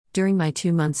During my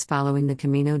 2 months following the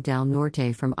Camino del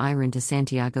Norte from Iran to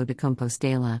Santiago de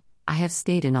Compostela, I have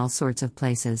stayed in all sorts of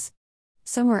places.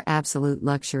 Some were absolute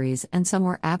luxuries and some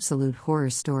were absolute horror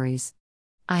stories.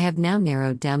 I have now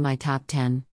narrowed down my top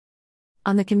 10.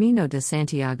 On the Camino de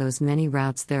Santiago's many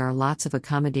routes there are lots of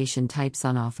accommodation types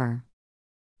on offer.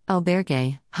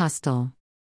 Albergue, hostel.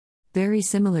 Very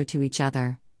similar to each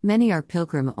other, many are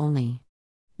pilgrim only.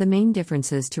 The main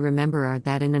differences to remember are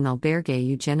that in an albergue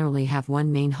you generally have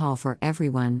one main hall for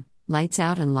everyone, lights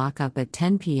out and lock up at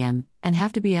 10 p.m., and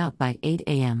have to be out by 8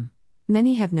 a.m.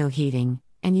 Many have no heating,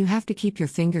 and you have to keep your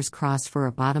fingers crossed for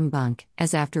a bottom bunk,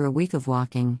 as after a week of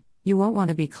walking, you won't want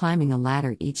to be climbing a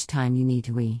ladder each time you need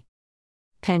to wee.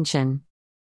 Pension.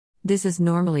 This is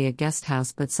normally a guest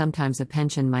house, but sometimes a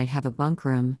pension might have a bunk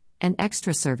room and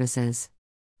extra services.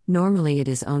 Normally it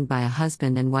is owned by a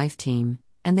husband and wife team,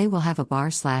 and they will have a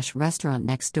bar/restaurant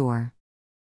next door.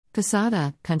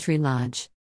 Posada, country lodge.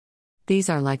 These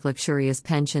are like luxurious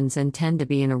pensions and tend to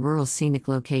be in a rural scenic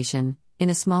location,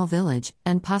 in a small village,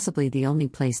 and possibly the only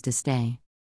place to stay.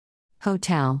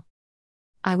 Hotel.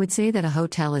 I would say that a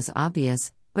hotel is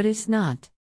obvious, but it's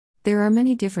not. There are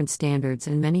many different standards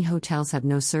and many hotels have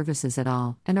no services at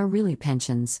all, and are really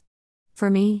pensions.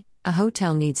 For me, a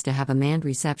hotel needs to have a manned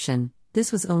reception.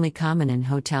 This was only common in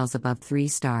hotels above 3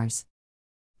 stars.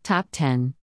 Top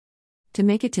 10. To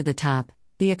make it to the top,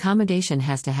 the accommodation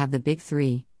has to have the big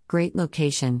 3, great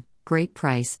location, great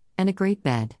price, and a great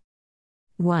bed.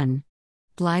 1.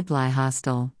 Bly Bly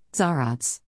Hostel,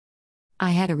 Zarauz.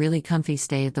 I had a really comfy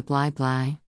stay at the Bly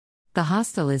Bly. The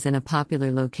hostel is in a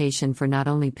popular location for not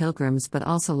only pilgrims but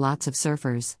also lots of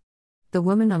surfers. The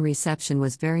woman on reception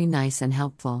was very nice and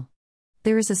helpful.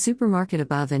 There is a supermarket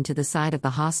above and to the side of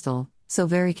the hostel, so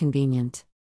very convenient.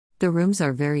 The rooms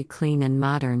are very clean and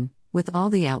modern, with all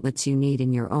the outlets you need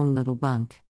in your own little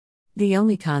bunk. The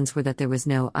only cons were that there was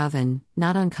no oven,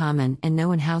 not uncommon, and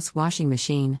no in-house washing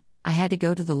machine. I had to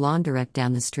go to the laundrette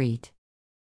down the street.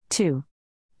 2.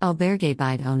 Albergue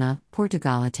Baidona,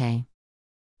 Portugalete.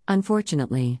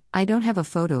 Unfortunately, I don't have a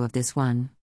photo of this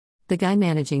one. The guy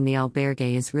managing the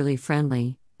albergue is really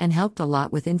friendly, and helped a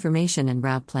lot with information and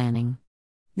route planning.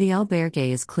 The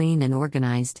albergue is clean and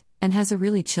organized, and has a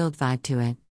really chilled vibe to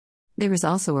it. There is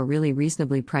also a really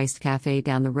reasonably priced cafe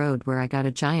down the road where I got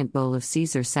a giant bowl of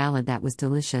Caesar salad that was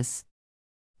delicious.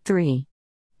 3.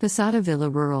 Posada Villa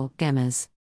Rural, Gemas.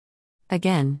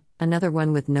 Again, another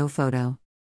one with no photo.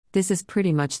 This is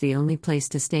pretty much the only place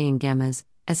to stay in Gemas,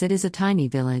 as it is a tiny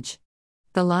village.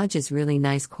 The lodge is really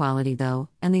nice quality though,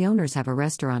 and the owners have a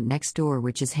restaurant next door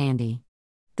which is handy.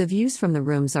 The views from the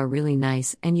rooms are really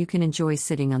nice and you can enjoy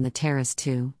sitting on the terrace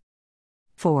too.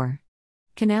 4.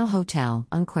 Canal Hotel,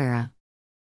 Anquera.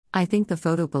 I think the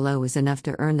photo below is enough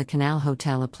to earn the Canal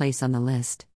Hotel a place on the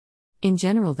list. In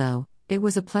general though, it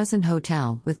was a pleasant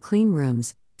hotel with clean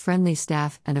rooms, friendly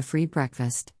staff, and a free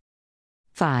breakfast.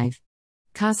 5.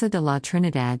 Casa de la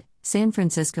Trinidad, San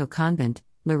Francisco Convent,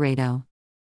 Laredo.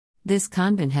 This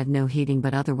convent had no heating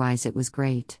but otherwise it was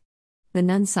great. The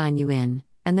nuns sign you in,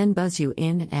 and then buzz you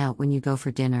in and out when you go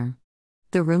for dinner.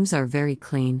 The rooms are very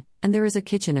clean, and there is a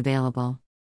kitchen available.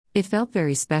 It felt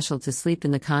very special to sleep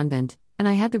in the convent, and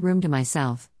I had the room to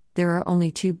myself. There are only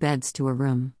 2 beds to a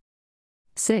room.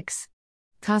 6.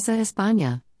 Casa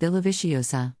España,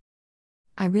 Villaviciosa.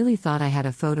 I really thought I had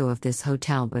a photo of this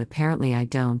hotel but apparently I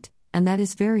don't, and that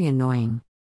is very annoying.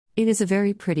 It is a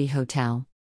very pretty hotel.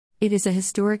 It is a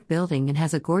historic building and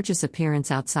has a gorgeous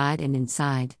appearance outside and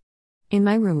inside. In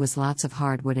my room was lots of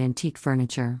hardwood antique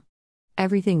furniture.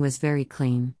 Everything was very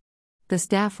clean. The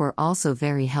staff were also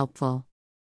very helpful.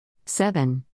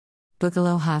 7.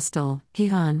 Boogaloo Hostel,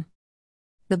 Gijón.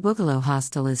 The Boogaloo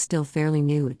Hostel is still fairly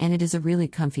new and it is a really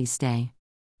comfy stay.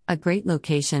 A great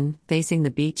location, facing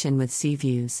the beach and with sea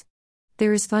views.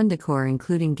 There is fun decor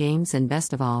including games and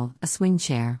best of all, a swing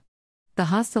chair. The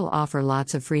hostel offer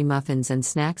lots of free muffins and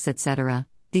snacks etc.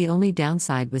 The only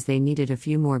downside was they needed a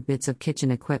few more bits of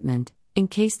kitchen equipment, in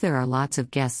case there are lots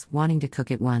of guests wanting to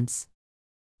cook at once.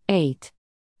 8.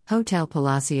 Hotel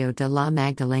Palacio de la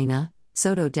Magdalena,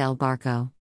 Soto del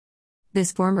Barco.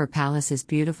 This former palace is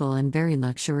beautiful and very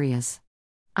luxurious.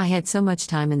 I had so much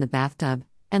time in the bathtub,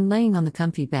 and laying on the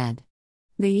comfy bed.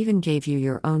 They even gave you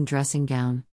your own dressing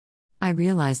gown. I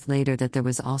realized later that there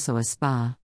was also a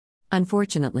spa.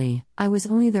 Unfortunately, I was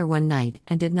only there one night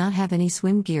and did not have any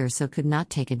swim gear so could not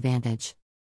take advantage.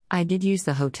 I did use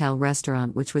the hotel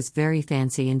restaurant which was very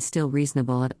fancy and still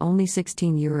reasonable at only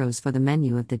 €16 for the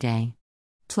menu of the day.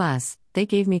 Plus, they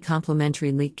gave me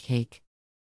complimentary leek cake.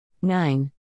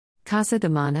 9. Casa de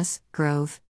Manas,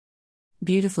 Grove.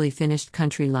 Beautifully finished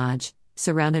country lodge,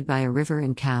 surrounded by a river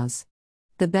and cows.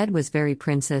 The bed was very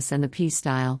princess and the P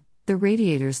style, the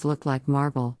radiators looked like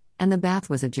marble, and the bath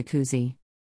was a jacuzzi.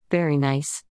 Very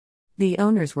nice. The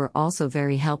owners were also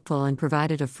very helpful and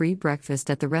provided a free breakfast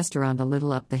at the restaurant a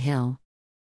little up the hill.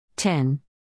 10.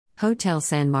 Hotel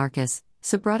San Marcos,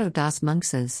 Sobrado das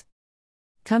Monksas.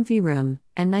 Comfy room,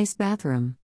 and nice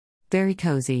bathroom. Very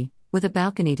cozy, with a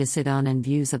balcony to sit on and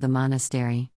views of the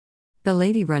monastery. The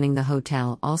lady running the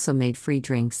hotel also made free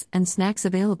drinks and snacks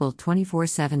available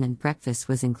 24/7 and breakfast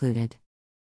was included.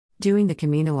 Doing the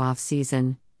Camino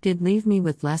off-season did leave me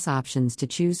with less options to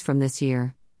choose from this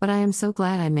year, but I am so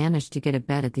glad I managed to get a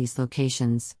bed at these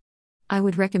locations. I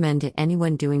would recommend to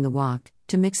anyone doing the walk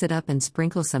to mix it up and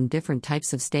sprinkle some different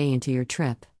types of stay into your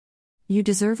trip. You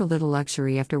deserve a little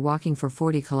luxury after walking for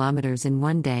 40 kilometers in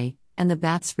one day, and the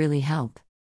baths really help.